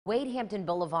Wade Hampton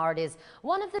Boulevard is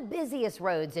one of the busiest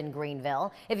roads in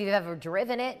Greenville. If you've ever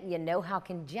driven it, you know how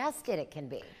congested it can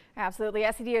be. Absolutely.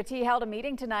 SCDOT held a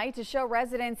meeting tonight to show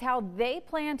residents how they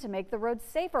plan to make the roads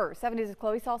safer. 7 News'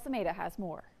 Chloe Salsameda has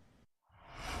more.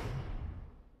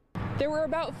 There were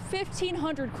about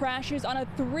 1,500 crashes on a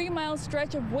 3-mile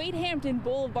stretch of Wade Hampton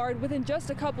Boulevard within just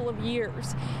a couple of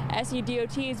years.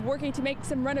 SCDOT is working to make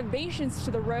some renovations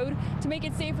to the road to make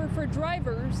it safer for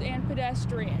drivers and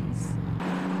pedestrians.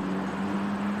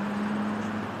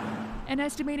 An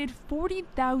estimated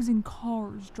 40,000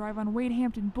 cars drive on Wade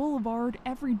Hampton Boulevard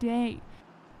every day.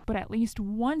 But at least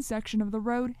one section of the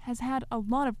road has had a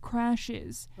lot of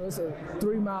crashes. It's a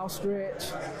 3-mile stretch.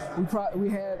 We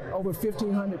had over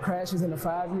 1,500 crashes in a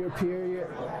 5-year period.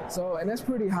 And that's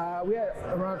pretty high. We had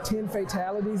around 10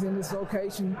 fatalities in this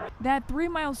location. That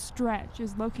 3-mile stretch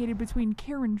is located between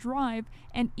Karen Drive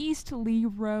and East Lee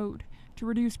Road. To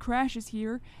reduce crashes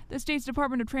here, the state's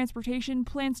Department of Transportation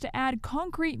plans to add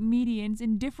concrete medians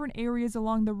in different areas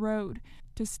along the road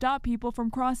to stop people from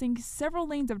crossing several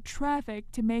lanes of traffic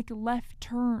to make left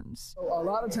turns. A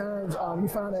lot of times you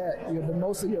find that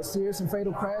most of your serious and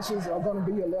fatal crashes are going to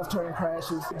be your left turn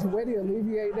crashes. The way to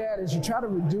alleviate that is you try to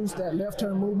reduce that left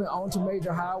turn movement onto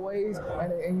major highways,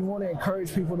 and you want to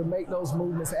encourage people to make those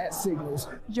movements at signals.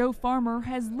 Joe Farmer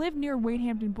has lived near Wade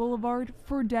Hampton Boulevard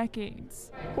for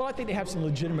decades. Well, I think they have some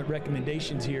legitimate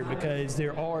recommendations here because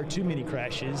there are too many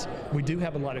crashes. We do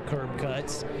have a lot of curb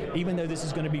cuts. Even though this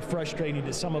is going to be frustrating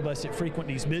to some of us that frequent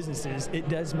these businesses, it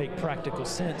does make practical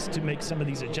sense to make some of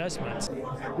these adjustments.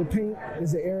 The pink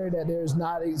is the area that there's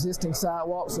not existing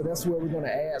sidewalks, so that's where we're going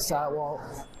to add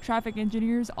sidewalks. Traffic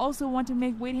engineers also want to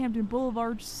make Wade Hampton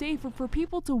Boulevard safer for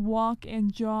people to walk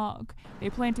and jog. They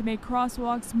plan to make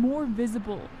crosswalks more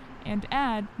visible and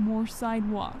add more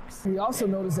sidewalks. We also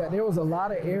noticed that there was a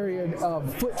lot of area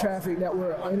of foot traffic that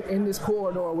were in this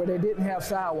corridor where they didn't have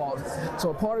sidewalks.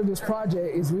 So part of this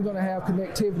project is we're going to have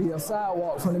connectivity of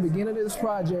sidewalks from the beginning of this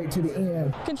project to the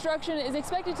end. Construction is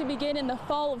expected to begin in the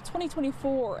fall of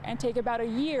 2024 and take about a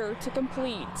year to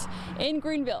complete. In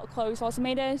Greenville, Chloe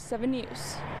Salsameda, 7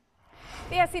 News.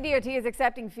 The SCDOT is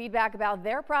accepting feedback about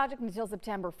their project until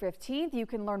September 15th. You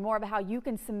can learn more about how you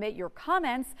can submit your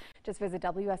comments. Just visit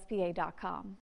WSPA.com.